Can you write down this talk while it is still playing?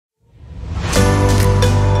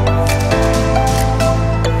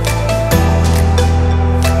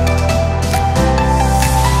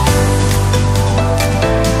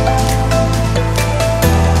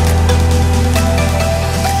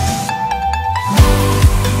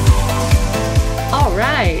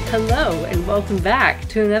Hello, and welcome back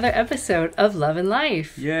to another episode of Love and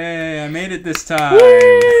Life. Yay, I made it this time.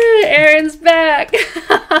 Woo! Aaron's back.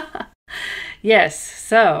 Yes,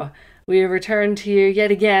 so we have returned to you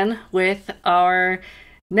yet again with our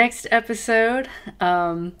next episode.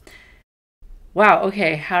 Wow,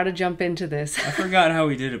 okay, how to jump into this. I forgot how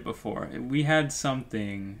we did it before. We had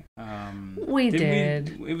something. We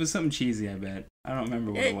did. It was something cheesy, I bet. I don't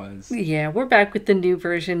remember what it was. Yeah, we're back with the new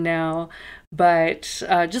version now. But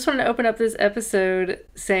just wanted to open up this episode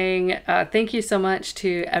saying thank you so much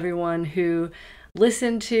to everyone who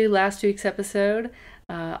listened to last week's episode.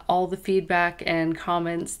 All the feedback and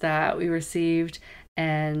comments that we received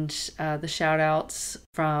and the shout outs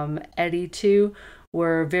from Eddie too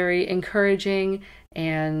were very encouraging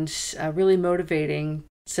and really motivating,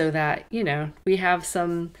 so that, you know, we have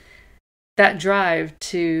that drive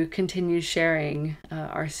to continue sharing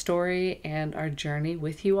our story and our journey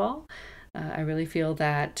with you all. I really feel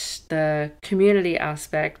that the community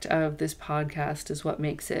aspect of this podcast is what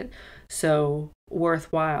makes it so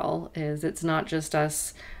worthwhile. Is it's not just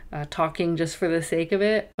us talking just for the sake of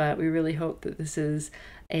it, but we really hope that this is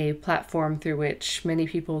a platform through which many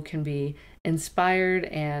people can be inspired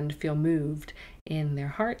and feel moved in their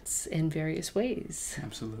hearts in various ways.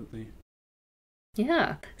 Absolutely.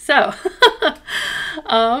 Yeah. So,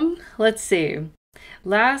 let's see.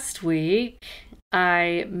 Last week,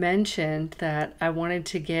 I mentioned that I wanted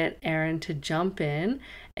to get Aaron to jump in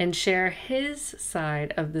and share his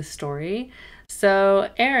side of the story. So,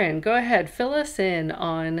 Aaron, go ahead, fill us in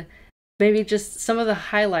on maybe just some of the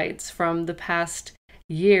highlights from the past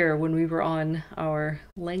year when we were on our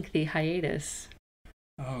lengthy hiatus.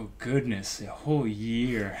 Oh, goodness, a whole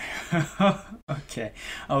year. Okay,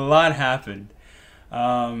 a lot happened.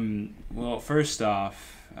 Well, first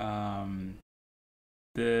off, we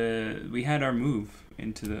had our move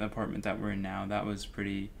into the apartment that we're in now. That was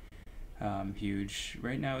pretty huge.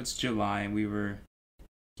 Right now it's July, and we were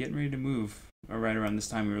getting ready to move. Right around this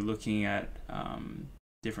time, we were looking at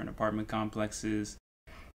different apartment complexes,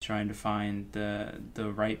 trying to find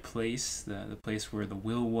the right place, the place where the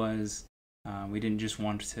will was. We didn't just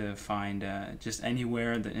want to find just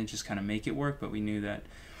anywhere and just kind of make it work, but we knew that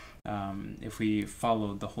if we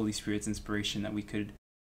followed the Holy Spirit's inspiration, that we could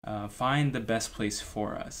find the best place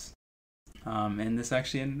for us. And this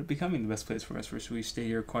actually ended up becoming the best place for us, so we stayed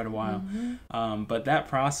here quite a while. Mm-hmm. But that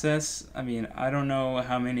process, I mean, I don't know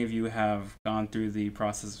how many of you have gone through the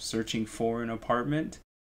process of searching for an apartment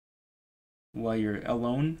while you're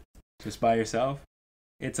alone, just by yourself.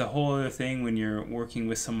 It's a whole other thing when you're working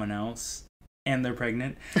with someone else and they're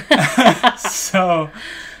pregnant. So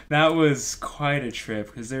that was quite a trip,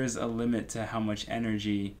 because there's a limit to how much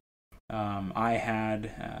energy I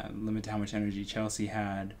had, limit to how much energy Chelsea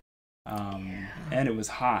had. And it was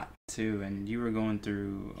hot too, and you were going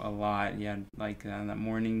through a lot. You had like that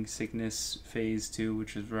morning sickness phase too,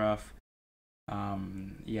 which was rough.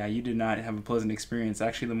 Yeah, you did not have a pleasant experience.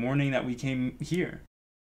 Actually, the morning that we came here,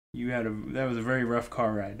 that was a very rough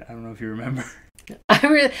car ride. I don't know if you remember.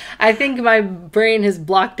 I think my brain has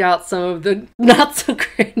blocked out some of the not so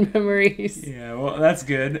great memories. Yeah, well, that's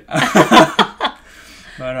good.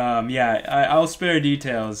 But yeah, I'll spare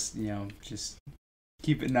details. You know, just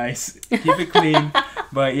keep it nice, keep it clean.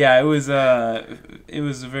 But yeah, it was a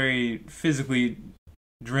very physically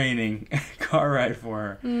draining car ride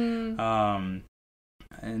for her.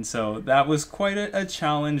 And so that was quite a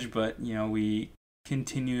challenge, but you know, we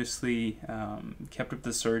continuously kept up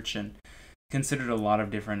the search and considered a lot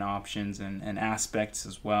of different options and aspects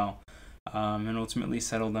as well, and ultimately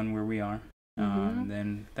settled on where we are.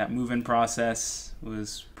 Then that move-in process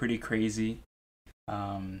was pretty crazy.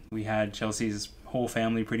 We had Chelsea's whole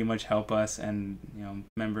family pretty much help us, and you know,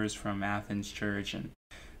 members from Athens Church and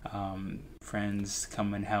friends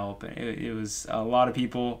come and help. It was a lot of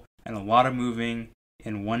people and a lot of moving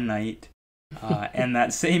in one night. And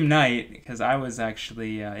that same night, because I was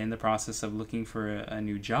actually in the process of looking for a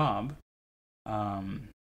new job, I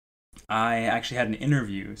actually had an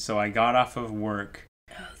interview. So I got off of work.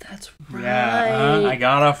 Oh, that's right. Yeah, I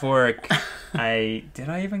got off work. Did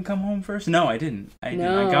I even come home first? No, I didn't. I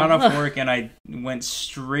got off work and I went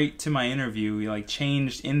straight to my interview. We like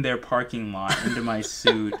changed in their parking lot into my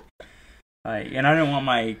suit. And I didn't want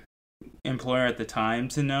my employer at the time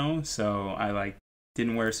to know, so I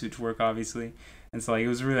didn't wear a suit to work, obviously. And so it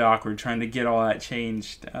was really awkward trying to get all that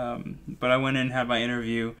changed. But I went in and had my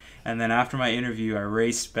interview, and then after my interview, I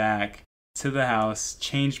raced back to the house,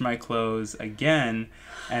 changed my clothes again,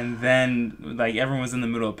 and then everyone was in the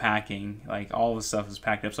middle of packing. All the stuff was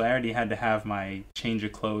packed up, so I already had to have my change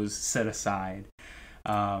of clothes set aside.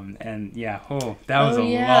 And yeah, that was a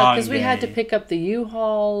long because we had to day. pick up the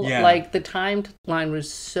U-Haul. Yeah. Like, the timeline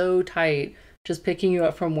was so tight, just picking you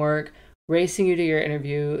up from work, racing you to your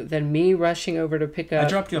interview, then me rushing over to pick up I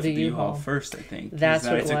dropped you off the at the U-Haul U-Haul first, I think. That's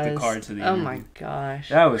what I it took was. the car to the Oh interview. my gosh.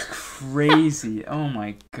 That was crazy. Oh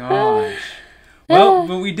my gosh. Well,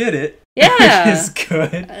 but we did it. Yeah. Which is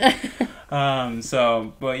good.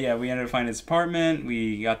 But yeah, we ended up finding this apartment.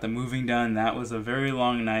 We got the moving done. That was a very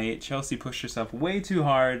long night. Chelsea pushed herself way too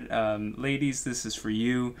hard. Ladies, this is for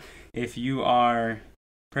you. If you are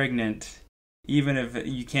pregnant, even if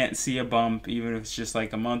you can't see a bump, even if it's just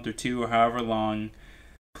like a month or two or however long,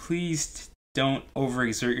 please don't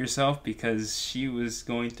overexert yourself, because she was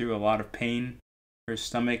going through a lot of pain. Her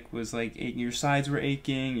stomach was like aching, your sides were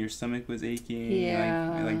aching, your stomach was aching,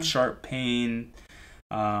 Yeah. like sharp pain.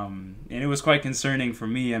 And it was quite concerning for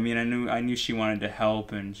me. I mean, I knew she wanted to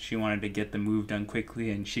help and she wanted to get the move done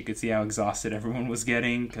quickly, and she could see how exhausted everyone was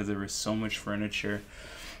getting because there was so much furniture.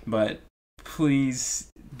 But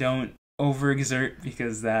please don't overexert,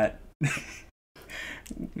 because that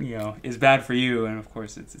is bad for you, and of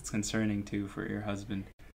course it's concerning too for your husband.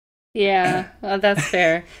 Yeah, well, that's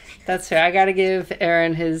fair. That's fair. I gotta give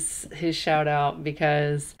Aaron his shout out,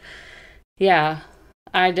 because yeah,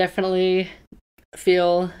 I definitely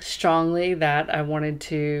feel strongly that I wanted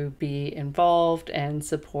to be involved and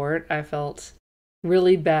support. I felt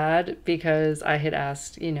really bad because I had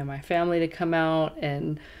asked, my family to come out,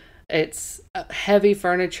 and it's heavy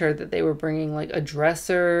furniture that they were bringing, like a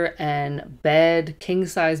dresser and bed, king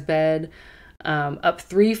size bed, up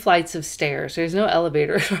 3 flights of stairs. There's no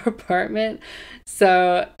elevator in our apartment.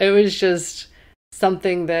 So it was just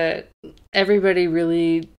something that everybody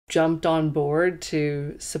really jumped on board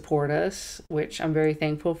to support us, which I'm very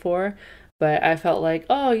thankful for. But I felt like,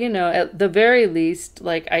 at the very least,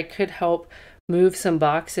 like, I could help move some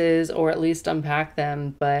boxes or at least unpack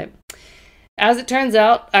them. But as it turns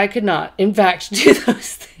out, I could not, in fact, do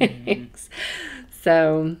those things.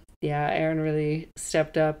 So yeah, Aaron really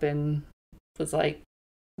stepped up and was like,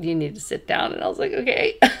 you need to sit down. And I was like,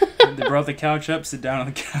 okay. They brought the couch up, sit down on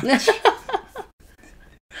the couch.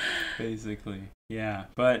 Basically, yeah.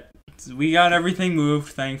 But we got everything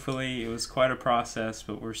moved, thankfully. It was quite a process,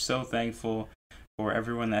 but we're so thankful for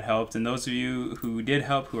everyone that helped. And those of you who did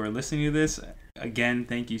help, who are listening to this, again,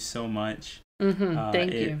 thank you so much.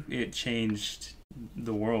 Thank you. It changed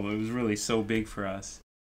the world. It was really so big for us.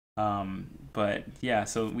 But yeah,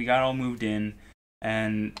 so we got all moved in,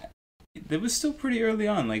 and it was still pretty early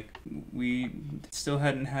on. Like, we still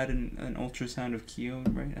hadn't had an ultrasound of Keo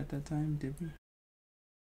right at that time, did we?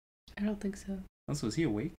 I don't think so. Also, is he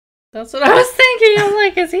awake? That's what I was thinking. I'm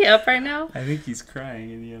like, is he up right now? I think he's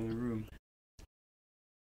crying in the other room.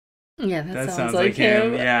 Yeah, that sounds like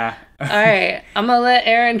him. Yeah. All right, I'm gonna let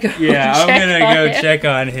Aaron go. Yeah, I'm gonna go check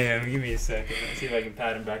on him. Give me a second. Let's see if I can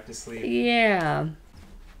pat him back to sleep. Yeah.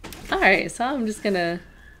 All right, so I'm just gonna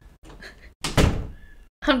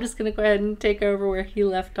go ahead and take over where he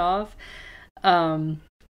left off.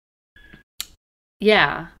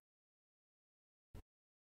 Yeah.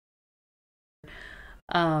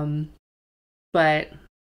 But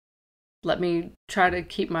let me try to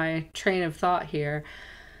keep my train of thought here.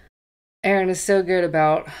 Aaron is so good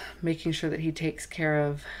about making sure that he takes care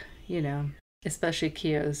of, especially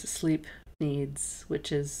Keo's sleep needs,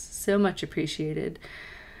 which is so much appreciated.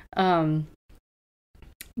 But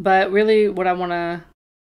really what I want to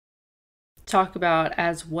talk about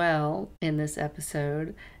as well in this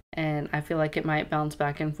episode, and I feel like it might bounce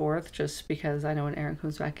back and forth just because I know when Aaron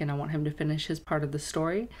comes back in, I want him to finish his part of the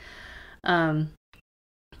story.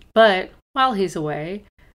 But while he's away,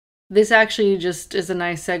 this actually just is a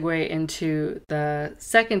nice segue into the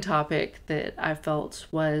second topic that I felt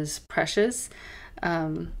was precious.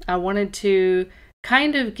 I wanted to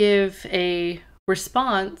kind of give a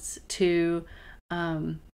response to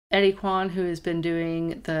Eddie Kwan, who has been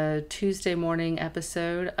doing the Tuesday morning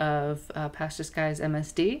episode of Pastor Sky's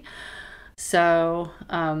MSD. So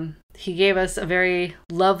he gave us a very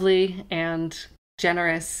lovely and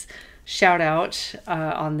generous shout out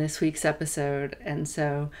on this week's episode. And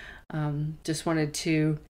so just wanted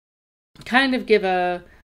to kind of give a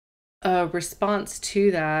response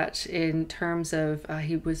to that in terms of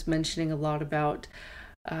he was mentioning a lot about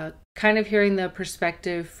kind of hearing the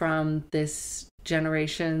perspective from this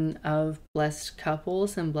generation of blessed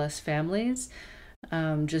couples and blessed families,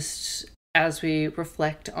 just as we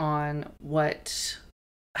reflect on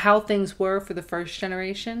how things were for the first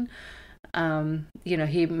generation.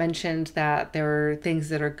 He mentioned that there were things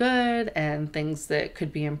that are good and things that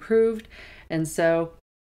could be improved. And so,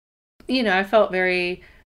 I felt very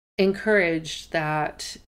encouraged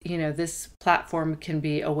that this platform can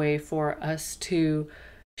be a way for us to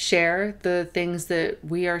share the things that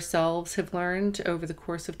we ourselves have learned over the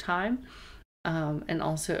course of time, and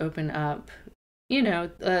also open up,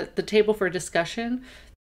 the table for discussion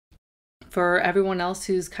for everyone else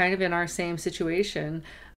who's kind of in our same situation.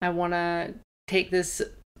 I want to take this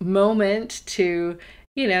moment to,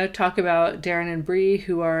 talk about Darren and Bree,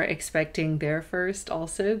 who are expecting their first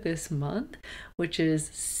also this month, which is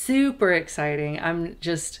super exciting. I'm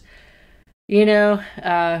just, Bree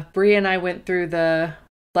and I went through the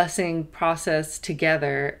blessing process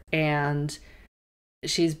together, and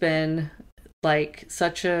she's been like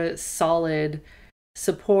such a solid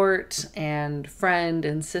support and friend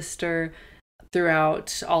and sister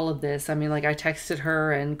throughout all of this. I mean, like, I texted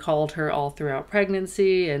her and called her all throughout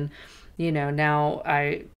pregnancy, and now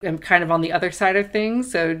I am kind of on the other side of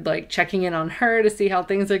things, so like checking in on her to see how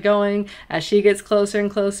things are going as she gets closer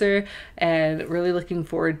and closer, and really looking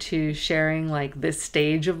forward to sharing like this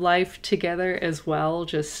stage of life together as well,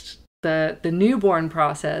 just the newborn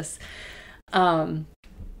process.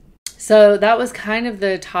 So that was kind of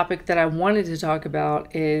the topic that I wanted to talk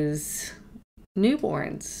about, is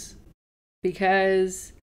newborns,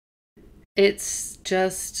 because it's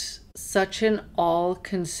just such an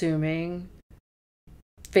all-consuming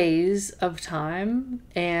phase of time.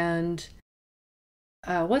 And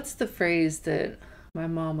what's the phrase that my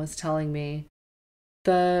mom was telling me?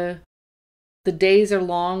 The days are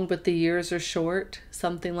long, but the years are short,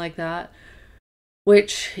 something like that.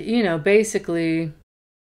 Which, basically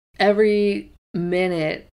every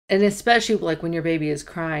minute, and especially like when your baby is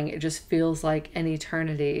crying, it just feels like an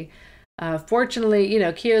eternity. Fortunately,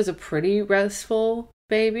 Kio's a pretty restful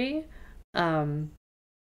baby.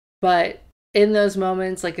 But in those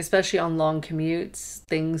moments, like especially on long commutes,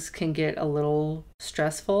 things can get a little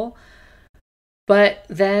stressful. But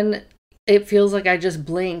then it feels like I just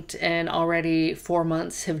blinked and already 4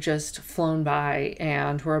 months have just flown by,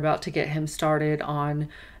 and we're about to get him started on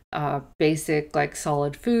basic like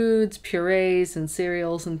solid foods, purees and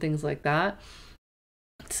cereals and things like that.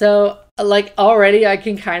 So like already I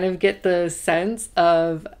can kind of get the sense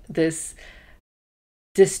of this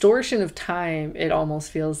distortion of time, it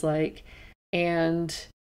almost feels like. And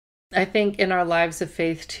I think in our lives of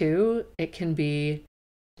faith too, it can be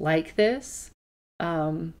like this.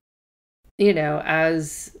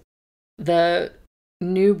 As the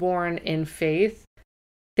newborn in faith,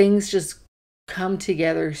 things just come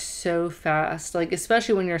together so fast. Like,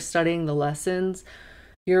 especially when you're studying the lessons,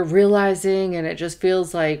 you're realizing, and it just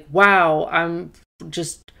feels like, wow, I'm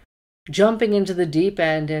just jumping into the deep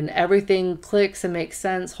end and everything clicks and makes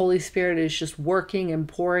sense. Holy Spirit is just working and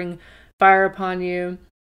pouring fire upon you.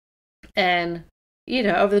 And,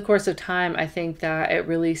 over the course of time, I think that it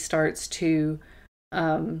really starts to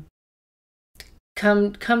come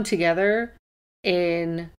together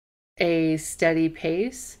in a steady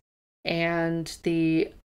pace. And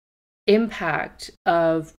the impact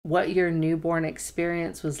of what your newborn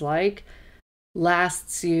experience was like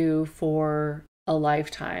lasts you for a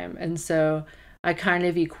lifetime. And so I kind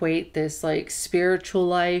of equate this like spiritual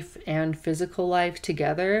life and physical life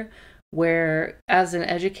together, where as an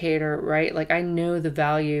educator, right, like I know the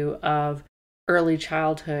value of early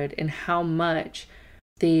childhood and how much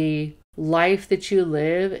the life that you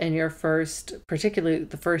live in your particularly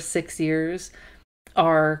the first 6 years,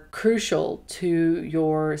 are crucial to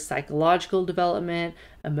your psychological development,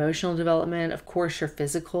 emotional development, of course, your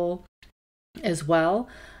physical as well.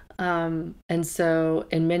 And so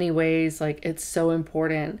in many ways, like, it's so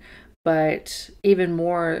important, but even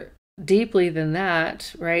more deeply than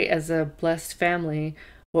that, right? As a blessed family,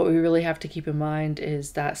 what we really have to keep in mind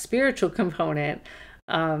is that spiritual component.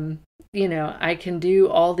 I can do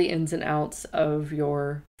all the ins and outs of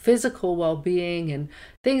your physical well-being and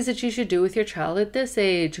things that you should do with your child at this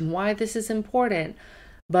age and why this is important.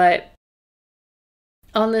 But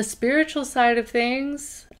on the spiritual side of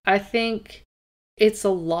things, I think it's a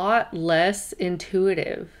lot less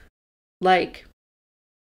intuitive. Like,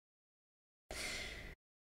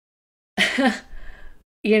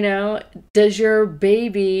 does your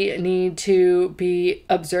baby need to be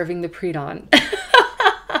observing the predawn?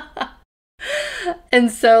 And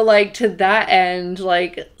so, like, to that end,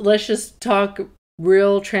 like, let's just talk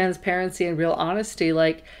real transparency and real honesty.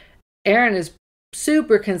 Like, Aaron is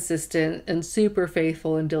super consistent and super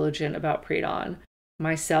faithful and diligent about predawn.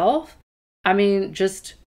 Myself, I mean,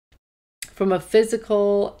 just from a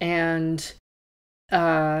physical and,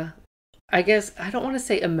 I guess, I don't want to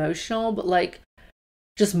say emotional, but like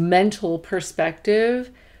just mental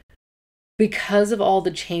perspective, because of all the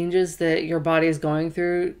changes that your body is going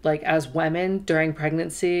through, like as women during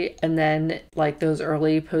pregnancy and then like those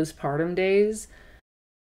early postpartum days,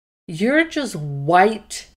 you're just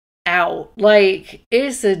wiped out. Like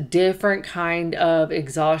it's a different kind of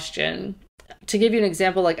exhaustion. To give you an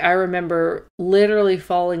example, like I remember literally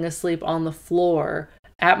falling asleep on the floor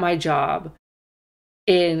at my job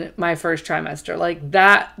in my first trimester. Like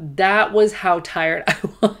that was how tired I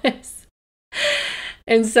was.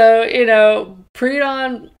 And so,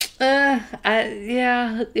 pre-dawn,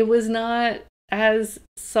 yeah, it was not as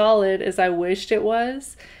solid as I wished it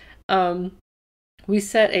was. We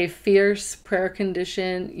set a fierce prayer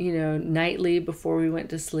condition, nightly before we went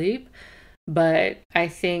to sleep. But I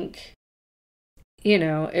think,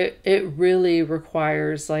 it really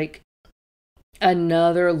requires like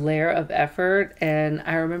another layer of effort. And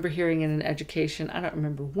I remember hearing in an education, I don't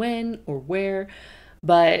remember when or where,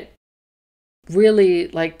 but really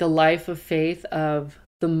like the life of faith of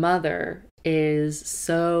the mother is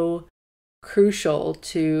so crucial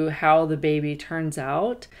to how the baby turns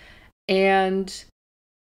out. And,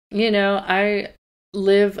 I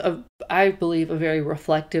believe a very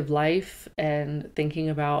reflective life and thinking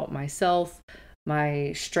about myself,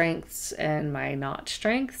 my strengths and my not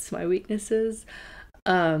strengths, my weaknesses.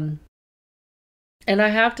 And I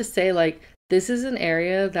have to say, like, this is an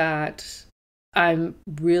area that I'm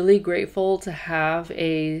really grateful to have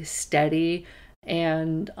a steady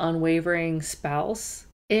and unwavering spouse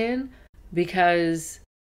in, because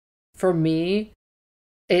for me,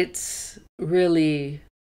 it's really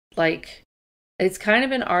like, it's kind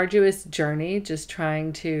of an arduous journey just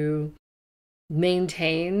trying to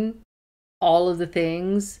maintain all of the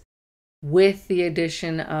things with the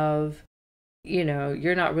addition of,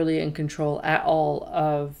 you're not really in control at all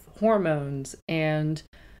of hormones and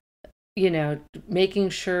making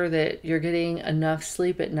sure that you're getting enough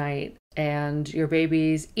sleep at night and your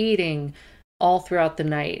baby's eating all throughout the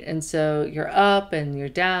night. And so you're up and you're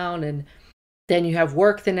down and then you have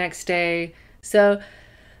work the next day. So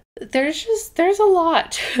there's a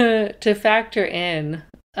lot to factor in.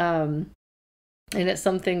 And it's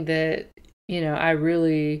something that, I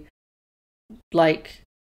really like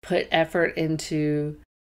put effort into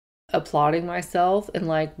applauding myself and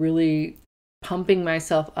like really pumping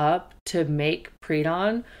myself up to make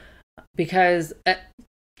pre-dawn, because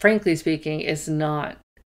frankly speaking, it's not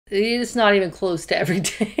even close to every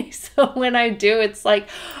day. So when I do, it's like,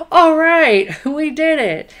 all right, we did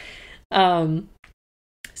it.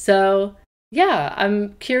 So yeah,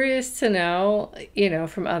 I'm curious to know,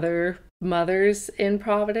 from other mothers in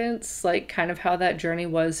Providence, like kind of how that journey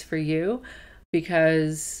was for you,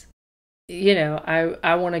 because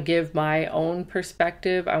I want to give my own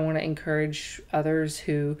perspective. I want to encourage others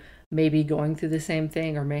who may be going through the same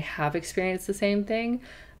thing or may have experienced the same thing,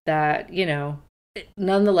 that,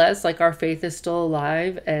 nonetheless, like our faith is still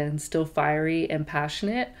alive and still fiery and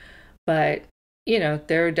passionate. But,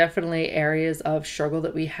 there are definitely areas of struggle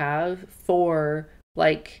that we have for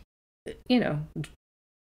like,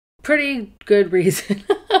 pretty good reason.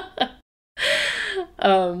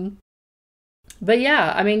 But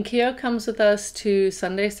yeah, I mean, Keo comes with us to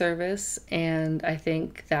Sunday service, and I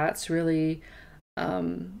think that's really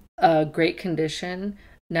a great condition.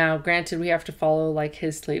 Now, granted, we have to follow like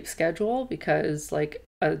his sleep schedule, because like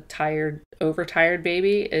a overtired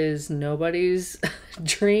baby is nobody's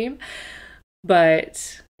dream.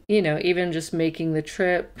 But, even just making the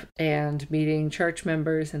trip and meeting church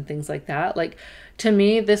members and things like that, like to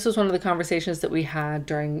me, this was one of the conversations that we had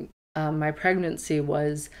during my pregnancy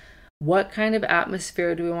was, what kind of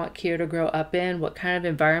atmosphere do we want Keo to grow up in? What kind of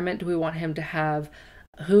environment do we want him to have?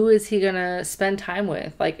 Who is he going to spend time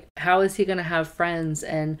with? Like, how is he going to have friends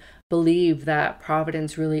and believe that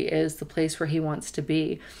Providence really is the place where he wants to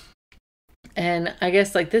be? And I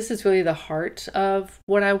guess like this is really the heart of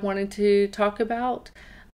what I wanted to talk about,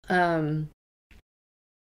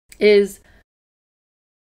 is,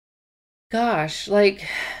 gosh, like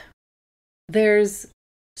there's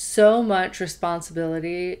so much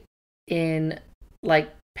responsibility in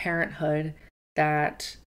like parenthood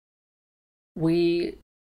that we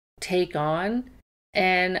take on,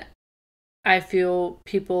 and I feel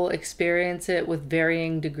people experience it with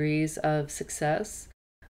varying degrees of success,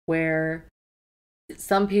 where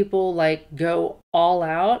some people like go all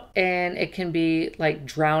out and it can be like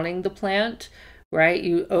drowning the plant, right?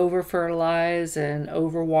 You over fertilize and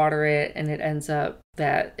overwater it, and it ends up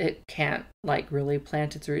that it can't like really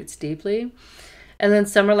plant its roots deeply. And then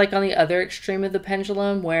some are like on the other extreme of the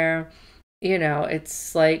pendulum, where,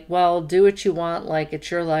 it's like, well, do what you want, like it's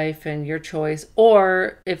your life and your choice.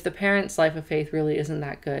 Or if the parent's life of faith really isn't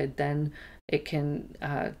that good, then it can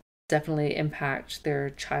definitely impact their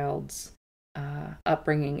child's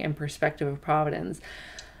upbringing and perspective of providence.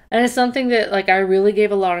 And it's something that like I really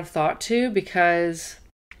gave a lot of thought to because,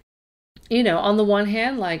 you know, on the one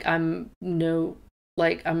hand, like I'm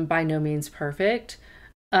by no means perfect.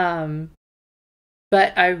 But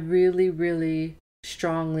I really, really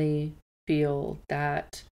strongly feel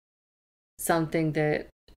that something that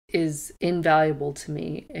is invaluable to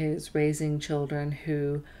me is raising children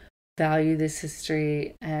who value this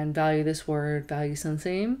history and value this word, value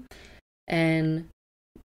sensing. And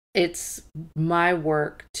it's my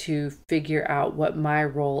work to figure out what my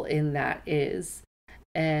role in that is.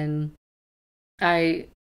 And I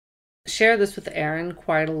share this with Aaron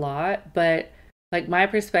quite a lot, but like my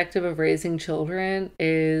perspective of raising children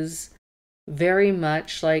is very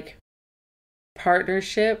much like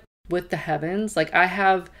partnership with the heavens. Like I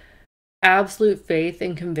have absolute faith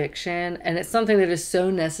and conviction, and it's something that is so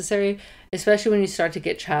necessary, especially when you start to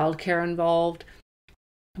get childcare involved,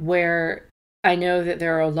 where I know that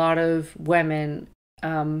there are a lot of women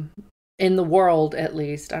in the world, at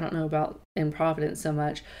least, I don't know about in Providence so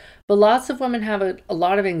much, but lots of women have a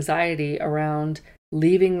lot of anxiety around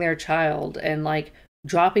leaving their child, and like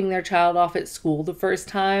dropping their child off at school the first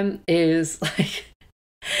time is like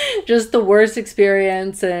just the worst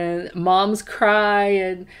experience, and moms cry,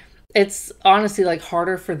 and it's honestly like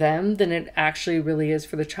harder for them than it actually really is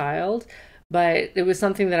for the child. But it was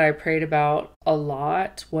something that I prayed about a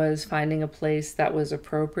lot, was finding a place that was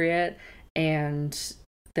appropriate and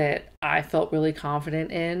that I felt really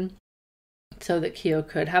confident in so that Keo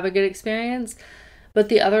could have a good experience. But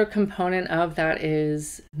the other component of that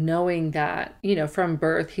is knowing that, you know, from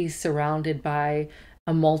birth, he's surrounded by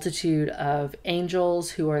a multitude of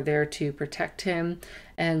angels who are there to protect him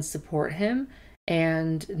and support him.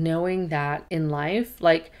 And knowing that in life,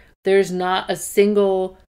 like there's not a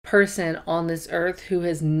single person on this earth who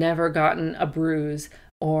has never gotten a bruise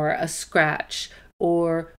or a scratch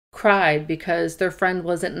or cried because their friend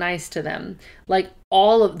wasn't nice to them. Like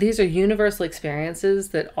all of these are universal experiences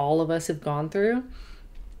that all of us have gone through.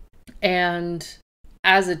 And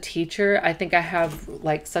as a teacher, I think I have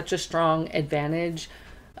like such a strong advantage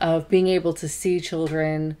of being able to see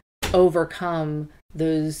children overcome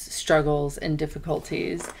those struggles and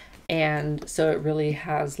difficulties. And so it really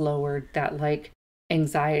has lowered that like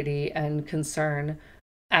anxiety and concern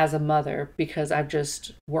as a mother, because I've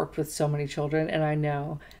just worked with so many children and I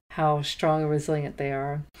know how strong and resilient they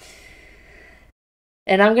are.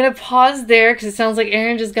 And I'm going to pause there because it sounds like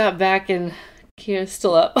Aaron just got back and Keo's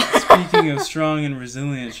still up. Speaking of strong and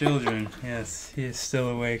resilient children, yes, he is still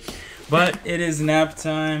awake. But it is nap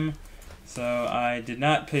time, so I did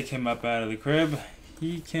not pick him up out of the crib.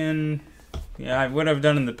 He can... Yeah, what I've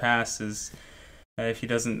done in the past is if he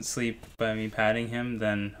doesn't sleep by me patting him,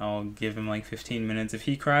 then I'll give him like 15 minutes. If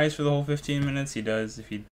he cries for the whole 15 minutes, he does. If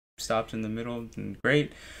he stopped in the middle, then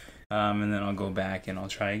great. And then I'll go back and I'll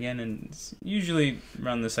try again. And it's usually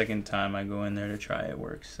around the second time I go in there to try, it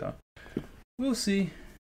works. So we'll see.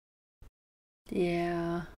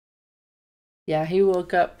 Yeah. Yeah, he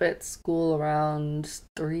woke up at school around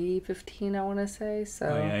 3:15, I want to say. So.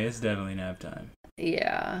 Oh yeah, it's definitely nap time.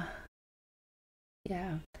 Yeah.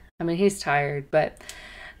 Yeah. I mean, he's tired, but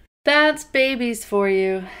that's babies for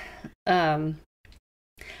you. I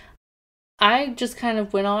just kind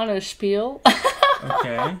of went on a spiel.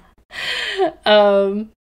 Okay.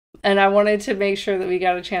 And I wanted to make sure that we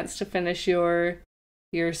got a chance to finish your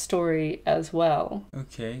story as well.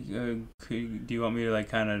 Okay. Do you want me to like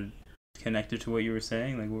kind of connect it to what you were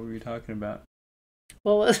saying? Like, what were you talking about?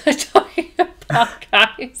 What was I talking about,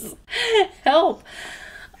 guys? Help.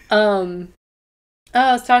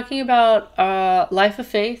 I was talking about life of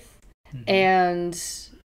faith and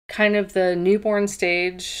kind of the newborn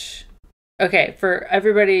stage. Okay, for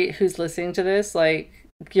everybody who's listening to this, like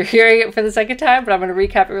you're hearing it for the second time, but I'm going to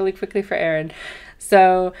recap it really quickly for Aaron.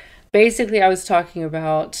 So basically I was talking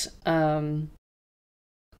about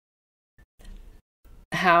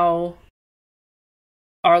how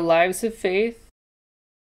our lives of faith...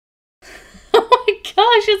 Oh my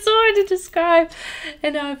gosh, it's so hard to describe.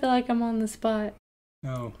 And now I feel like I'm on the spot.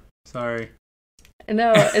 Oh, sorry.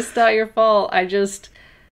 No, it's not your fault.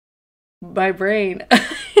 My brain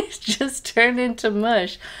just turned into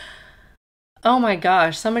mush. Oh my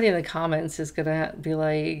gosh, somebody in the comments is gonna be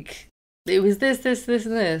like, it was this,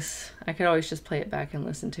 and this. I could always just play it back and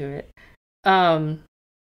listen to it.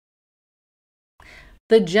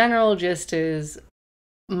 The general gist is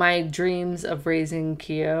my dreams of raising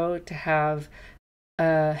Keo to have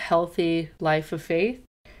a healthy life of faith,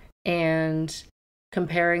 and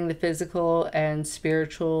comparing the physical and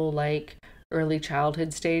spiritual like early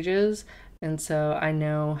childhood stages And so I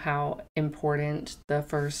know how important the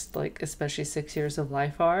first, like, especially 6 years of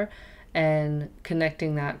life are, and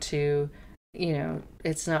connecting that to,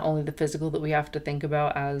 it's not only the physical that we have to think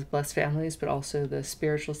about as blessed families, but also the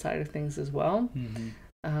spiritual side of things as well.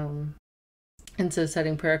 And so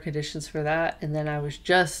setting prayer conditions for that. And then I was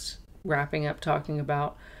just wrapping up talking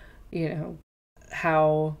about,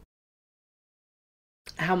 how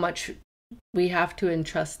much we have to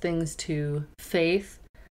entrust things to faith,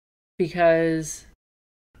 because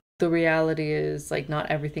the reality is, like, not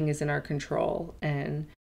everything is in our control, and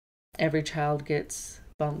every child gets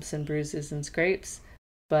bumps and bruises and scrapes,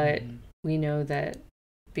 but we know that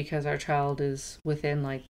because our child is within,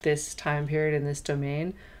 like, this time period in this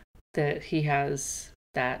domain, that he has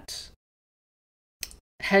that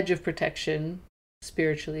hedge of protection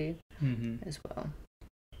spiritually as well.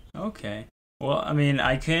 Okay. Well, I mean,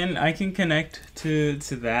 I can connect to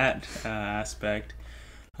that aspect.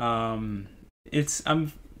 I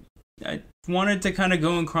wanted to kind of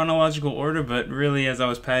go in chronological order, but really, as I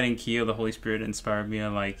was patting Keo, the Holy Spirit inspired me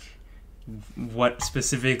on, like, what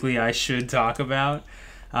specifically I should talk about.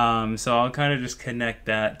 So I'll kind of just connect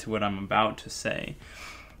that to what I'm about to say.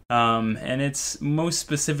 And it's most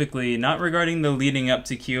specifically not regarding the leading up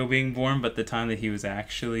to Keo being born, but the time that he was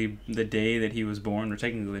actually, the day that he was born, or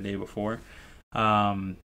technically the day before.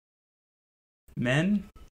 Men,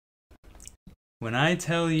 when I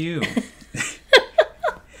tell you,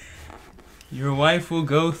 your wife will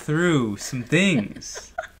go through some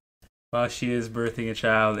things while she is birthing a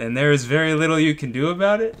child, and there is very little you can do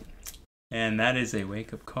about it, and that is a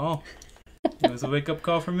wake-up call. It was a wake-up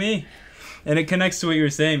call for me. And it connects to what you were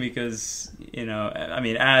saying, because, I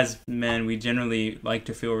mean, as men, we generally like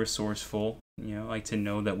to feel resourceful, like to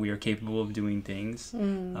know that we are capable of doing things,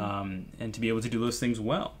 and to be able to do those things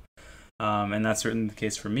well. And that's certainly the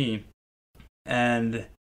case for me. And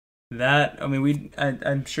that, I mean,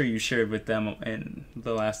 I'm sure you shared with them in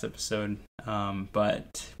the last episode,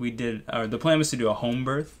 but the plan was to do a home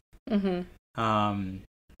birth.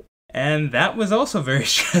 And that was also very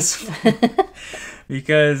stressful.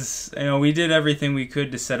 Because, we did everything we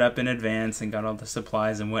could to set up in advance and got all the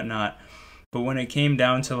supplies and whatnot. But when it came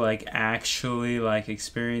down to, like, actually, like,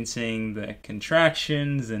 experiencing the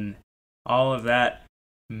contractions and all of that,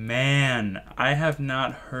 man, I have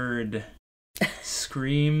not heard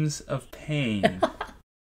screams of pain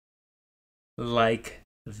like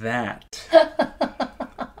that.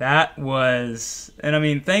 That was, and I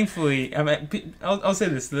mean, thankfully, I'll say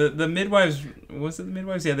this: the midwives, was it the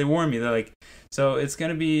midwives? Yeah, they warned me. They're like, so it's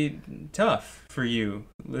gonna be tough for you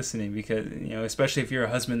listening, because especially if you're a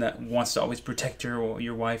husband that wants to always protect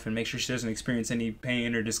your wife and make sure she doesn't experience any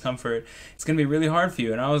pain or discomfort, it's gonna be really hard for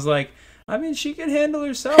you. And I was like, I mean, she can handle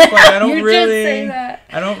herself. Like, I don't You really, did say that.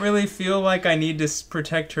 I don't really feel like I need to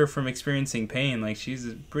protect her from experiencing pain. Like, she's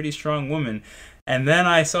a pretty strong woman. And then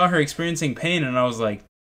I saw her experiencing pain, and I was like,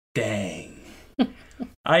 dang,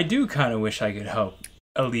 I do kind of wish I could help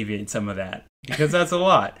alleviate some of that, because that's a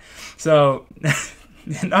lot. So,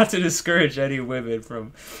 not to discourage any women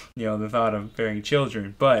from, the thought of bearing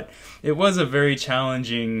children, but it was a very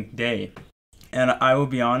challenging day. And I will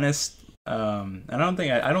be honest, I don't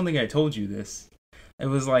think I told you this. It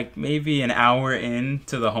was like maybe an hour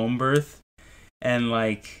into the home birth, and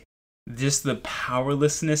like just the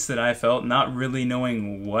powerlessness that I felt, not really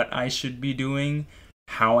knowing what I should be doing,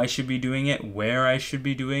 how I should be doing it, where I should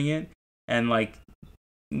be doing it, and like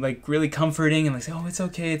really comforting and like say, oh, it's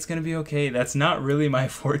okay, it's gonna be okay. That's not really my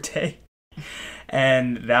forte,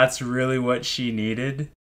 and that's really what she needed,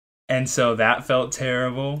 and so that felt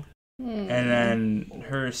terrible. And then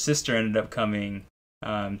her sister ended up coming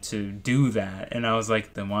to do that, and I was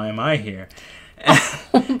like, then why am I here?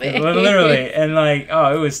 Literally, and like,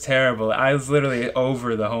 oh, it was terrible. I was literally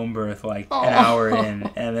over the home birth like an hour in,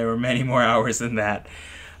 and there were many more hours than that.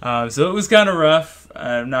 So it was kind of rough,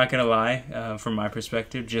 I'm not gonna lie, from my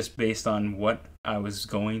perspective, just based on what I was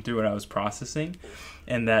going through, what I was processing,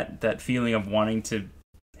 and that feeling of wanting to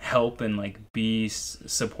help and like be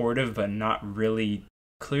supportive, but not really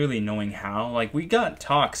clearly knowing how. Like, we got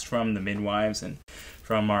talks from the midwives and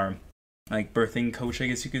from our like birthing coach, I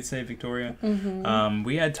guess you could say, Victoria.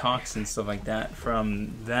 We had talks and stuff like that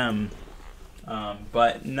from them,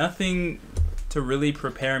 but nothing to really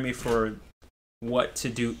prepare me for what to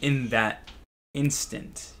do in that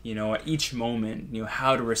instant, at each moment,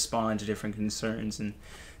 how to respond to different concerns and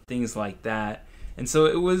things like that. And so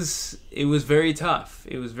it was very tough.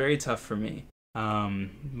 It was very tough for me.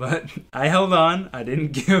 But I held on. I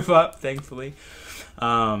didn't give up, thankfully.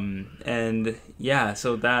 And yeah,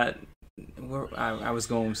 so that I was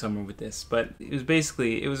going somewhere with this, but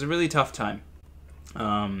it was a really tough time.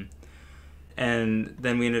 And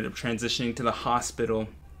then we ended up transitioning to the hospital,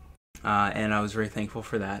 and I was very thankful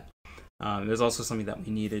for that. It was also something that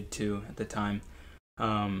we needed to at the time.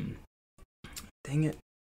 Dang it.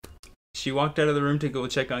 She walked out of the room to go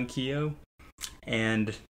check on Keo,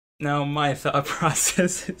 and now my thought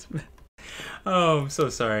process is... Oh, I'm so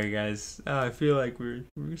sorry, guys. I feel like we're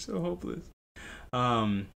so hopeless.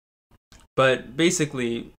 But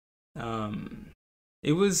basically,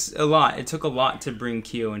 it was a lot. It took a lot to bring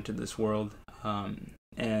Keo into this world,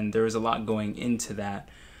 and there was a lot going into that.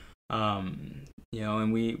 And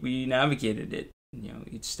we navigated it,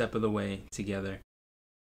 each step of the way together.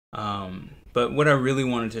 But what I really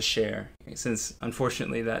wanted to share, since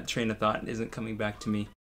unfortunately that train of thought isn't coming back to me,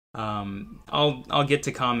 I'll get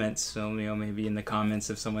to comments. So maybe in the comments,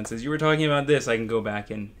 if someone says you were talking about this, I can go back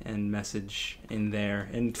and message in there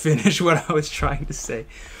and finish what I was trying to say.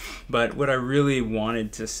 But what I really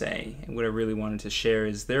wanted to say, what I really wanted to share,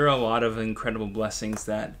 is there are a lot of incredible blessings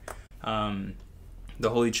that the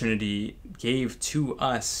Holy Trinity gave to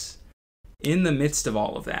us in the midst of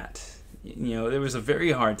all of that. There was a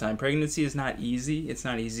very hard time. Pregnancy is not easy. It's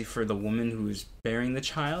not easy for the woman who is bearing the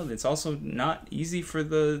child. It's also not easy for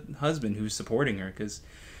the husband who's supporting her, because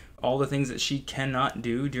all the things that she cannot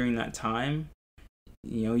do during that time,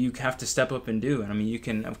 you have to step up and do. And I mean, you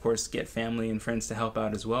can, of course, get family and friends to help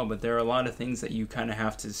out as well, but there are a lot of things that you kind of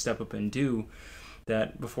have to step up and do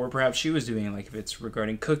that before perhaps she was doing, like if it's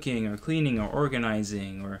regarding cooking or cleaning or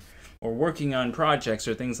organizing or working on projects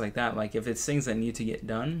or things like that. Like if it's things that need to get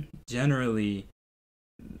done, generally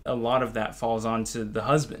a lot of that falls onto the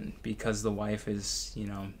husband, because the wife is,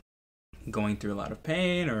 going through a lot of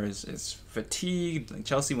pain or is fatigued. Like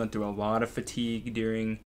Chelsea went through a lot of fatigue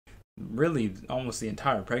during really almost the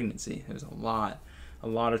entire pregnancy. There's a lot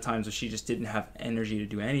of times where she just didn't have energy to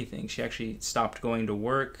do anything. She actually stopped going to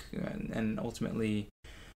work and ultimately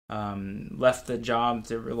left the job.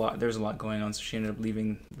 There's a lot going on, so she ended up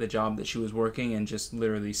leaving the job that she was working and just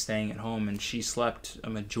literally staying at home. And she slept a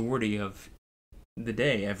majority of the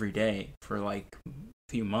day, every day, for like a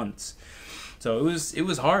few months. So it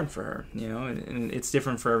was hard for her, and it's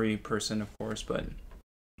different for every person, of course. But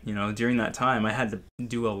during that time, I had to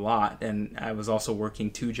do a lot, and I was also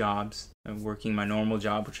working 2 jobs. Working my normal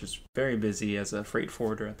job, which was very busy as a freight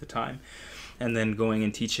forwarder at the time, and then going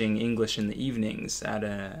and teaching English in the evenings at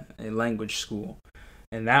a language school.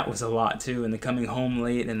 And that was a lot too, and then coming home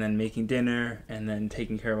late and then making dinner and then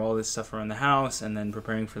taking care of all this stuff around the house and then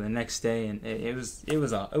preparing for the next day. And it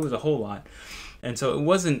was a whole lot. And so it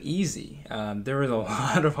wasn't easy. There was a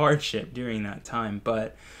lot of hardship during that time,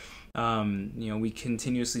 but we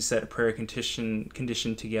continuously set a prayer condition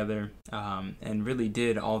together, and really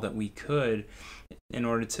did all that we could in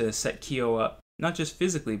order to set Keo up, not just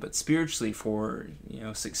physically, but spiritually for,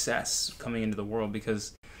 success coming into the world.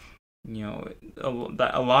 Because, a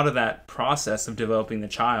lot of that process of developing the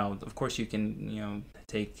child, of course you can,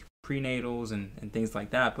 take prenatals and things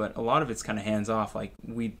like that, but a lot of it's kind of hands off. Like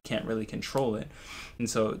we can't really control it. And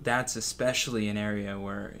so that's especially an area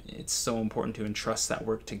where it's so important to entrust that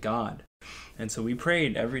work to God. And so we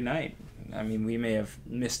prayed every night. I mean, we may have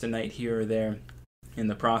missed a night here or there in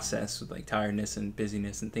the process with like tiredness and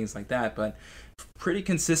busyness and things like that, but pretty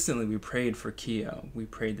consistently we prayed for Keo. We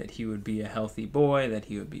prayed that he would be a healthy boy, that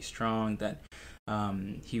he would be strong, that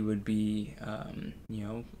he would be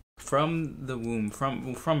from the womb,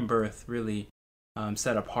 from birth, really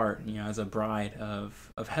set apart, as a bride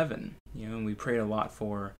of heaven. And we prayed a lot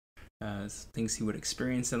for things he would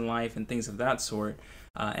experience in life and things of that sort,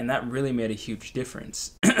 and that really made a huge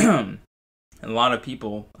difference. A lot of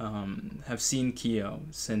people have seen Keo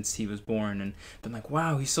since he was born and been like,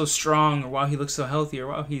 wow, he's so strong, or wow, he looks so healthy, or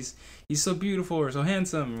wow, he's so beautiful or so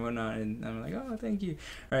handsome or whatnot. And I'm like, oh, thank you.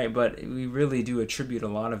 All right, but we really do attribute a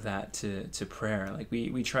lot of that to prayer. Like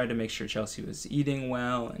we tried to make sure Chelsea was eating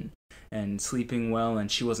well and sleeping well,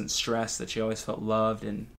 and she wasn't stressed, that she always felt loved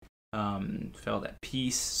and felt at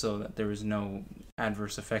peace, so that there was no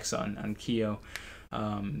adverse effects on Keo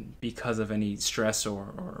because of any stress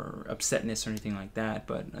or upsetness or anything like that.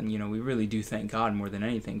 But we really do thank God more than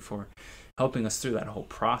anything for helping us through that whole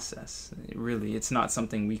process. It's not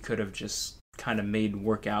something we could have just kind of made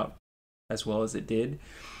work out as well as it did.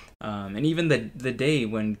 And even the day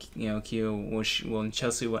when when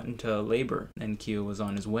Chelsea went into labor and Keo was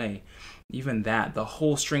on his way, even that, the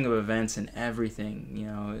whole string of events and everything,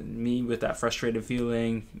 me with that frustrated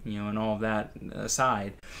feeling, and all of that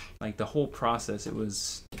aside, like the whole process, it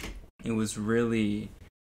was really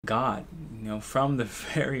God, from the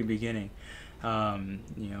very beginning.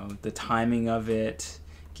 The timing of it.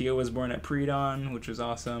 Keo was born at pre-dawn, which was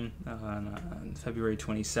awesome, on February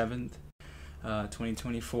 27th.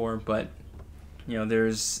 2024, but there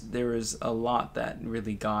was a lot that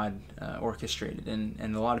really God orchestrated,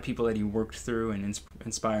 and a lot of people that He worked through and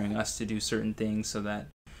inspiring us to do certain things so that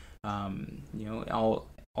all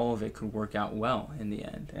of it could work out well in the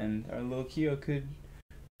end, and our little Keo could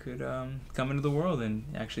come into the world. And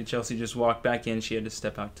actually, Chelsea just walked back in. She had to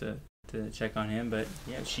step out to check on him, but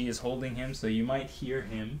yeah, she is holding him, so you might hear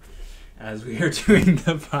him as we are doing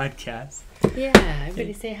the podcast. Yeah,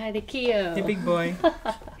 everybody say hi to Keo. Hey, big boy.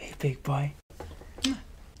 Hey, big boy.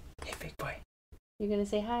 Hey, big boy. You gonna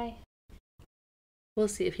say hi? We'll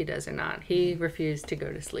see if he does or not. He refused to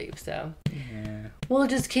go to sleep, so yeah, we'll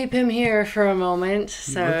just keep him here for a moment.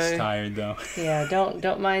 So he looks tired though. Yeah,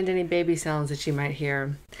 don't mind any baby sounds that you might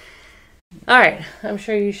hear. All right, I'm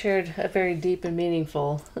sure you shared a very deep and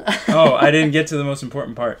meaningful. Oh, I didn't get to the most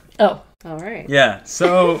important part. Oh, all right. Yeah,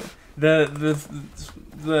 so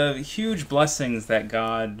the huge blessings that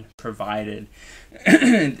God provided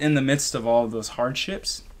in the midst of all of those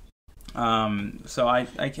hardships. So I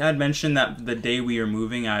had mentioned that the day we were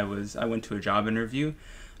moving, I went to a job interview.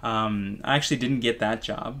 I actually didn't get that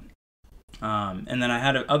job. And then I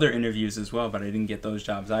had other interviews as well, but I didn't get those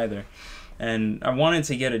jobs either. And I wanted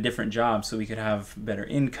to get a different job so we could have better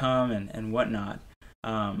income and whatnot.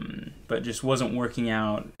 But just wasn't working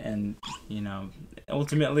out. And,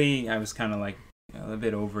 ultimately I was kind of like a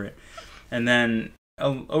bit over it. And then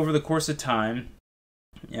over the course of time,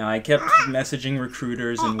 I kept messaging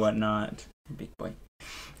recruiters and whatnot. Big boy.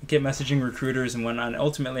 I kept messaging recruiters and whatnot. And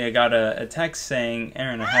ultimately I got a text saying,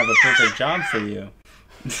 Aaron, I have a perfect job for you.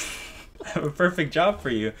 I have a perfect job for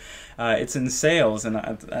you. It's in sales. And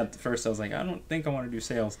at first I was like, I don't think I want to do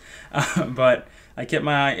sales. But I kept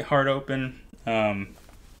my heart open, and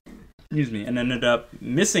ended up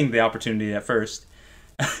missing the opportunity at first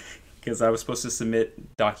because I was supposed to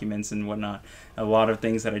submit documents and whatnot. A lot of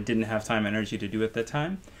things that I didn't have time and energy to do at that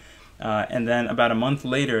time. And then about a month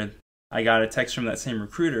later, I got a text from that same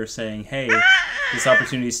recruiter saying, hey, this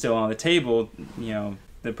opportunity is still on the table.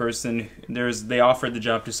 The person, they offered the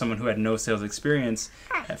job to someone who had no sales experience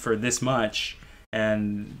for this much,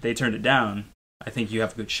 and they turned it down. I think you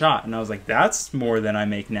have a good shot. And I was like, that's more than I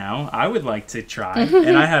make now. I would like to try.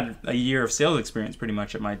 And I had a year of sales experience pretty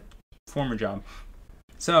much at my former job.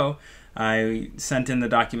 So I sent in the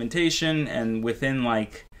documentation, and within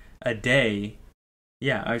like a day,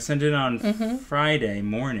 I sent it on Friday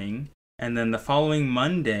morning, and then the following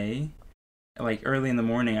Monday, like early in the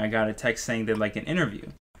morning, I got a text saying they'd like an interview.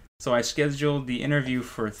 So I scheduled the interview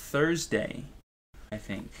for Thursday, I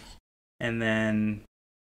think. And then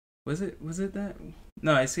was it that?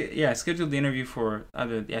 No, I scheduled the interview for I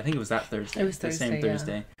think it was that Thursday. It was Thursday, the same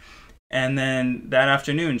Thursday. And then that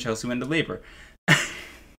afternoon, Chelsea went to labor.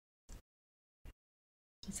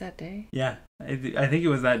 Was that day? Yeah, I think it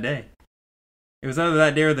was that day. It was either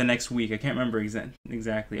that day or the next week. I can't remember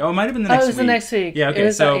exactly. Oh, it might have been the next week. Oh, it was the next week. Yeah,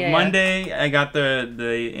 okay. So Monday, I got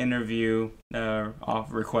the interview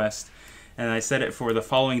off request, and I set it for the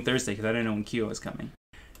following Thursday because I didn't know when Keo was coming.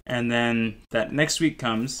 And then that next week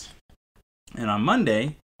comes, and on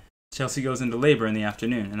Monday, Chelsea goes into labor in the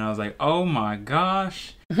afternoon. And I was like, oh my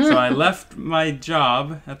gosh. So I left my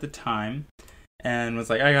job at the time and was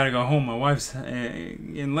like, I got to go home. My wife's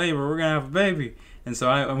in labor. We're going to have a baby. And so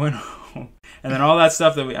I went home. And then all that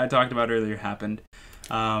stuff that I talked about earlier happened.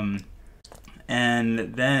 And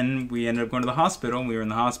then we ended up going to the hospital. We were in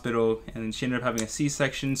the hospital, and she ended up having a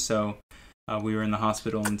C-section. So we were in the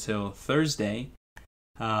hospital until Thursday.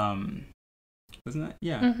 Wasn't that?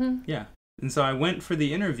 Yeah. Mm-hmm. Yeah. And so I went for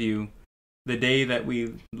the interview the day that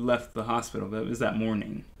we left the hospital. That was that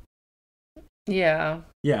morning. Yeah.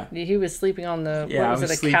 Yeah. He was sleeping on the,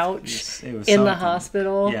 couch it was in the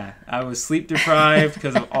hospital. Yeah. I was sleep deprived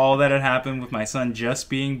because of all that had happened with my son just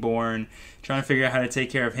being born, trying to figure out how to take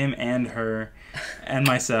care of him and her and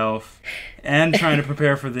myself, and trying to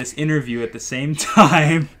prepare for this interview at the same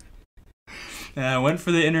time. And I went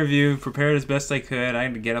for the interview, prepared as best I could. I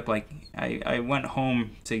had to get up, I went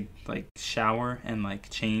home to, shower and,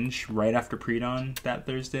 change right after pre-dawn that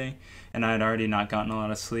Thursday. And I had already not gotten a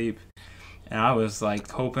lot of sleep. And I was,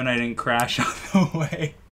 hoping I didn't crash on the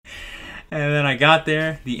way. And then I got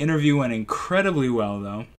there. The interview went incredibly well,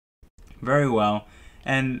 though. Very well.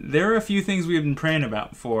 And there were a few things we had been praying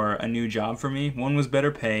about for a new job for me. One was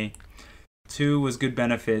better pay. 2 was good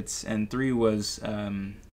benefits. And 3 was,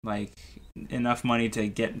 enough money to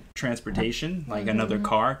get transportation, another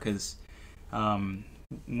car, because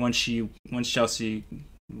once Chelsea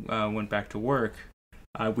went back to work,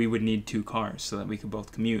 we would need 2 cars so that we could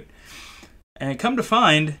both commute. And come to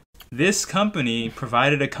find, this company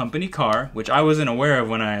provided a company car, which I wasn't aware of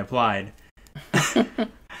when I applied.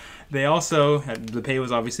 they also had, the pay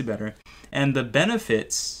was obviously better, and the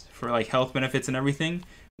benefits for like health benefits and everything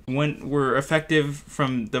were effective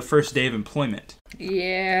from the first day of employment.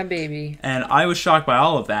 Yeah, baby. And I was shocked by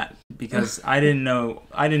all of that because I didn't know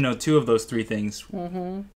two of those three things.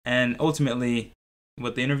 Mm-hmm. And ultimately,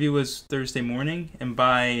 what the interview was Thursday morning, and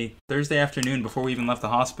by Thursday afternoon, before we even left the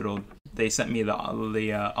hospital, they sent me the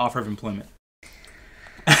offer of employment.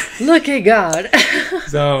 Look at God.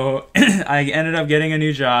 So I ended up getting a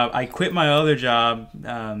new job. I quit my other job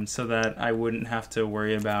so that I wouldn't have to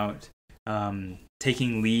worry about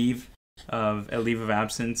taking a leave of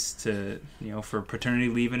absence to, for paternity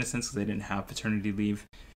leave in a sense, because I didn't have paternity leave.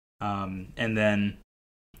 And then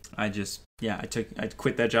I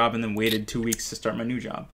quit that job and then waited 2 weeks to start my new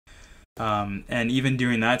job. And even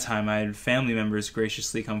during that time, I had family members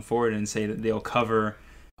graciously come forward and say that they'll cover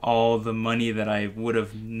all the money that I would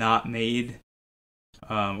have not made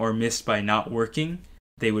or missed by not working.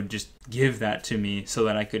 They would just give that to me so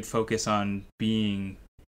that I could focus on being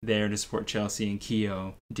there to support Chelsea and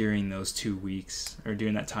Keo during those 2 weeks, or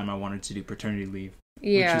during that time I wanted to do paternity leave,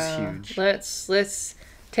 which is huge. Let's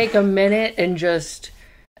take a minute and just,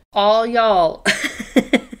 all y'all,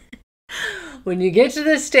 when you get to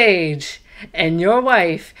this stage and your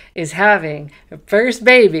wife is having her first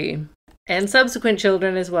baby and subsequent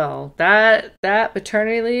children as well, that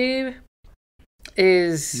paternity leave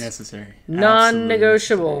is necessary,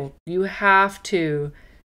 non-negotiable. You have to,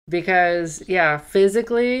 because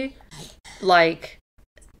physically, like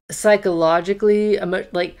psychologically,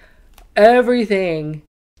 like everything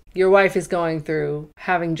your wife is going through,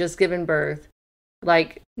 having just given birth,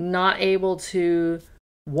 like not able to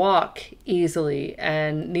walk easily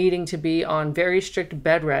and needing to be on very strict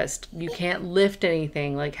bed rest. You can't lift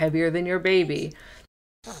anything like heavier than your baby.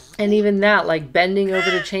 And even that, like bending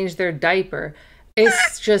over to change their diaper.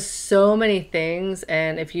 It's just so many things.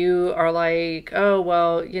 And if you are like, oh,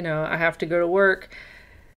 well, I have to go to work,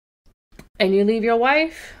 and you leave your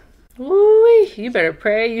wife, woo, you better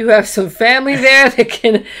pray you have some family there that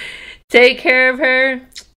can take care of her,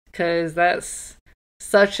 because that's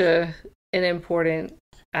such an important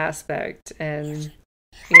aspect. And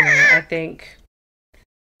I think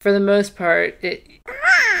for the most part it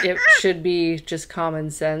should be just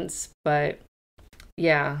common sense, but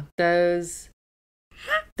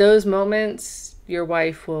those moments your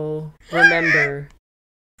wife will remember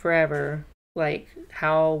forever, like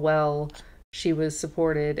how well she was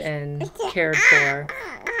supported and cared for,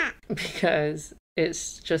 because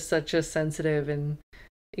it's just such a sensitive and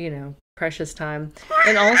precious time.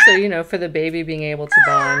 And also, for the baby being able to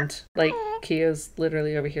bond, like Keo's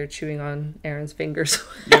literally over here chewing on Aaron's fingers.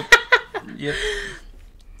 Yep.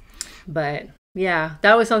 But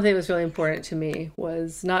that was something that was really important to me,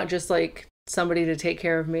 was not just like somebody to take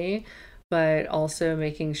care of me, but also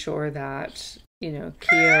making sure that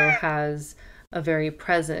Keo has a very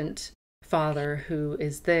present father who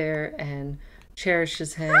is there and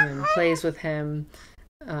cherishes him and plays with him.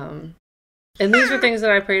 And these were things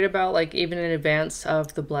that I prayed about, like even in advance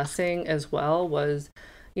of the blessing as well, was,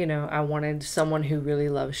 I wanted someone who really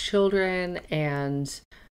loves children and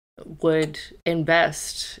would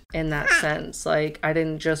invest in that sense. Like I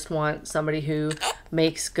didn't just want somebody who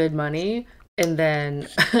makes good money and then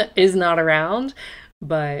is not around,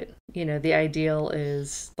 but the ideal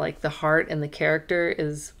is like the heart and the character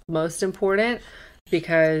is most important,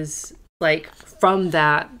 because like from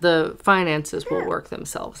that the finances will work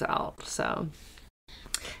themselves out. So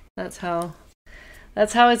that's how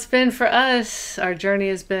it's been for us. Our journey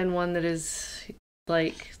has been one that is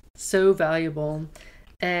like so valuable.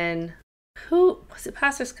 And who was it?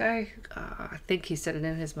 Pastor Sky, I think he said it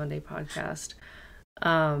in his Monday podcast.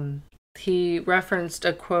 He referenced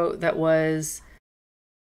a quote that was,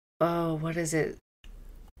 what is it?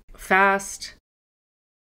 Fast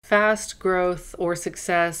growth or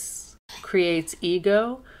success creates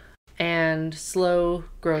ego, and slow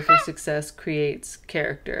growth or success creates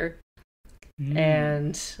character.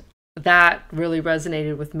 And that really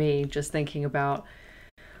resonated with me, just thinking about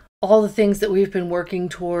all the things that we've been working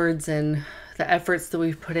towards and the efforts that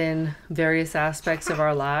we've put in various aspects of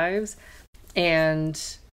our lives,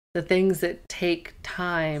 and the things that take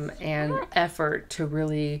time and effort to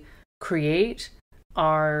really create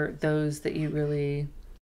are those that you really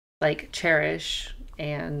like cherish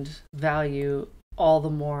and value all the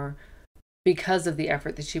more because of the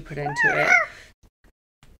effort that you put into it.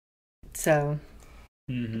 So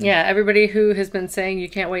everybody who has been saying you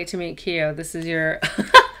can't wait to meet Keo, this is your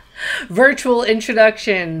virtual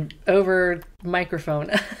introduction over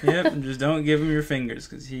microphone. Yep, and just don't give him your fingers,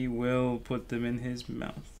 because he will put them in his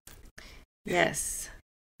mouth. Yes.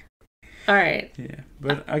 All right. Yeah,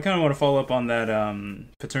 but I kind of want to follow up on that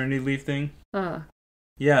paternity leave thing.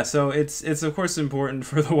 Yeah, so it's of course important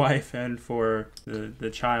for the wife and for the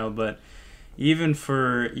child, but even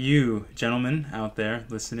for you, gentlemen out there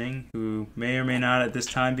listening, who may or may not at this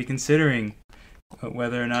time be considering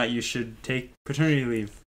whether or not you should take paternity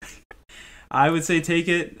leave. I would say take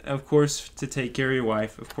it, of course, to take care of your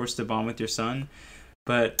wife, of course, to bond with your son,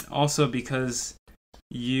 but also because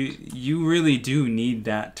you really do need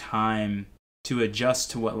that time to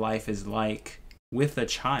adjust to what life is like with a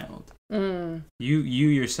child. You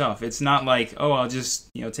yourself. It's not like, oh, I'll just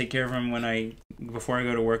take care of him before I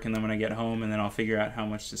go to work, and then when I get home, and then I'll figure out how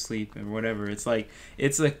much to sleep or whatever. It's like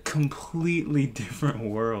it's a completely different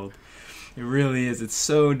world. It really is. It's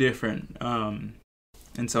so different.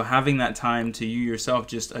 And so having that time to you yourself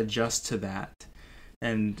just adjust to that,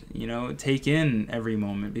 and take in every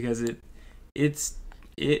moment, because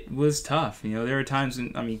it was tough. There were times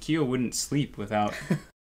when Keo wouldn't sleep without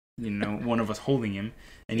one of us holding him,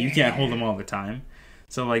 and you can't hold him all the time.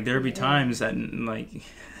 So there would be times at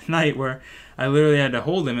night where I literally had to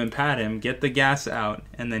hold him and pat him, get the gas out,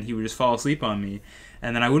 and then he would just fall asleep on me,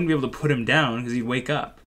 and then I wouldn't be able to put him down because he'd wake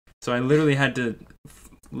up. So I literally had to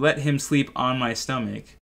let him sleep on my stomach,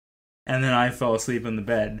 and then I fell asleep in the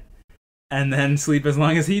bed, and then sleep as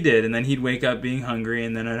long as he did, and then he'd wake up being hungry,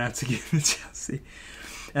 and then I'd have to give him to Chelsea,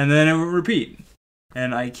 and then it would repeat.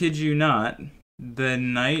 And I kid you not, the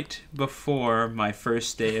night before my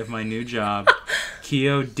first day of my new job,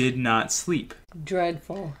 Keo did not sleep.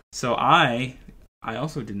 Dreadful. So I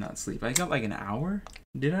also did not sleep. I got an hour.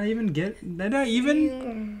 Did I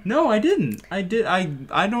even? No, I didn't. I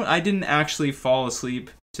didn't actually fall asleep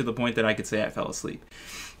to the point that I could say I fell asleep.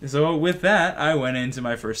 So with that, I went into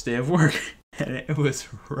my first day of work, and it was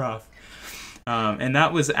rough. And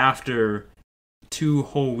that was after 2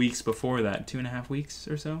 whole weeks before that, 2.5 weeks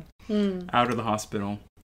or so, out of the hospital,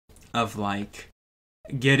 of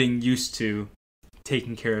getting used to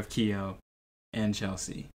taking care of Keo and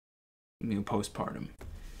Chelsea, postpartum.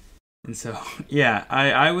 And so, yeah,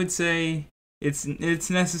 I would say it's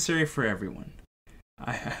necessary for everyone.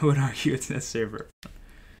 I would argue it's necessary for everyone.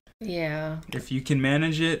 Yeah. If you can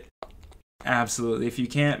manage it, absolutely. If you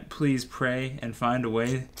can't, please pray and find a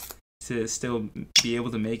way to still be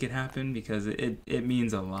able to make it happen, because it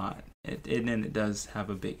means a lot. It does have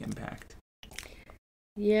a big impact.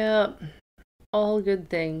 Yeah. All good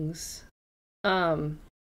things. Did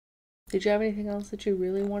you have anything else that you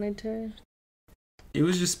really wanted to? It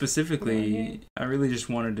was just specifically, I really just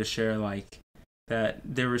wanted to share that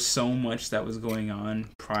there was so much that was going on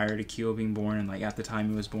prior to Keo being born and at the time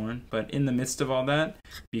he was born. But in the midst of all that,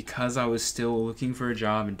 because I was still looking for a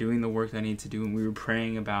job and doing the work that I needed to do, and we were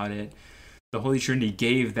praying about it, the Holy Trinity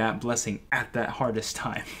gave that blessing at that hardest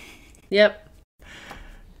time. Yep.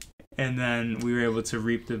 And then we were able to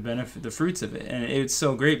reap the fruits of it. And it's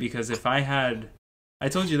so great, because if I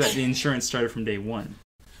told you that the insurance started from day one,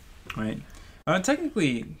 right?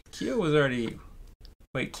 Technically, Keo was already...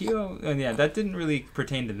 that didn't really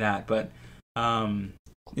pertain to that, but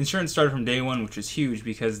insurance started from day one, which was huge,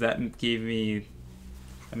 because that gave me...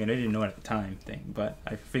 I didn't know it at the time but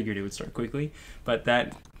I figured it would start quickly. But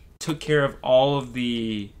that took care of all of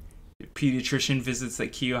the pediatrician visits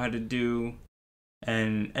that Keo had to do,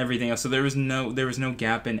 and everything else. So there was no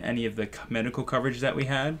gap in any of the medical coverage that we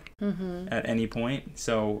had at any point.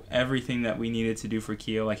 So everything that we needed to do for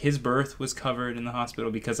Keo, his birth was covered in the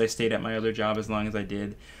hospital, because I stayed at my other job as long as I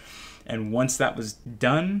did. And once that was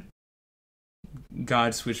done,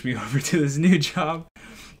 God switched me over to this new job,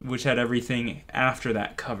 which had everything after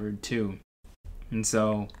that covered too. And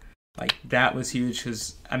so that was huge,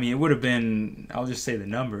 because it would have been, I'll just say the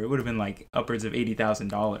number, it would have been upwards of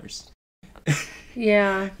 $80,000.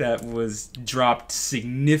 Yeah. That was dropped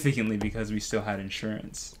significantly because we still had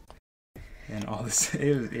insurance and all this.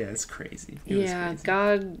 It's crazy. It was crazy.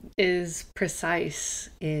 God is precise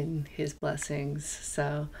in his blessings.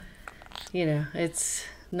 So, it's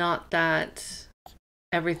not that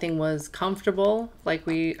everything was comfortable like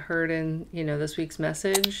we heard in, this week's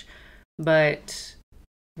message, but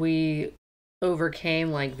we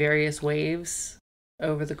overcame various waves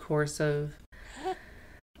over the course of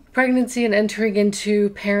pregnancy and entering into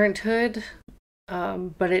parenthood,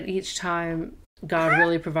 but at each time God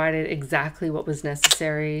really provided exactly what was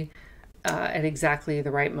necessary at exactly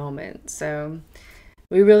the right moment. So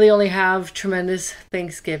we really only have tremendous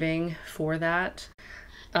thanksgiving for that.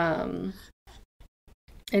 And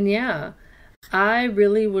yeah, I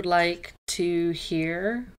really would like to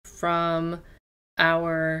hear from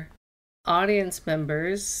our audience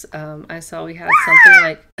members. I saw we had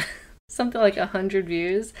something something like 100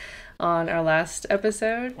 views on our last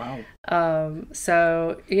episode. Wow.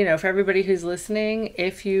 So, for everybody who's listening,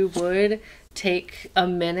 if you would take a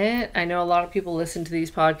minute, I know a lot of people listen to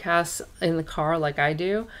these podcasts in the car like I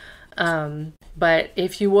do. But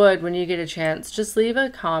if you would, when you get a chance, just leave a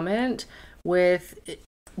comment with,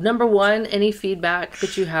 number one, any feedback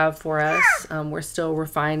that you have for us. We're still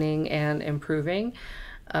refining and improving.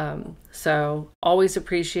 So always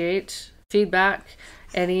appreciate feedback,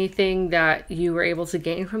 anything that you were able to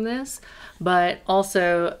gain from this. But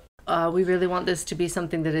also, we really want this to be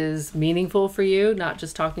something that is meaningful for you, not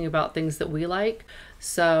just talking about things that we like.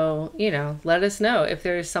 So, let us know if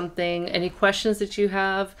there's any questions that you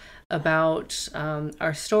have about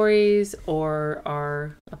our stories or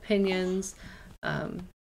our opinions,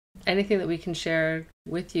 anything that we can share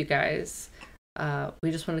with you guys.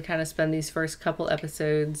 We just want to kind of spend these first couple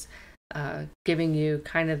episodes giving you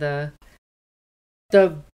kind of the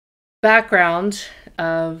background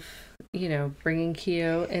of, bringing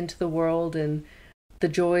Keo into the world and the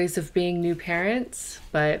joys of being new parents.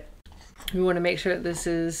 But we want to make sure that this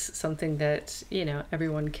is something that,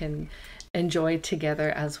 everyone can enjoy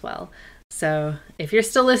together as well. So if you're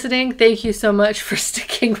still listening, thank you so much for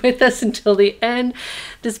sticking with us until the end,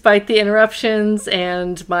 despite the interruptions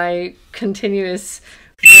and my continuous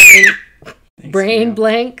brain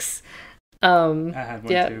blanks. I had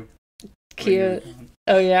one too. Keo,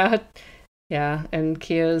 oh yeah. Yeah, and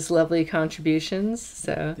Keo's lovely contributions.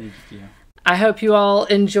 So Thank you. I hope you all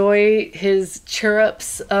enjoy his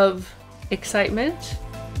chirrups of excitement,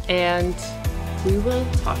 and we will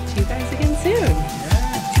talk to you guys again soon.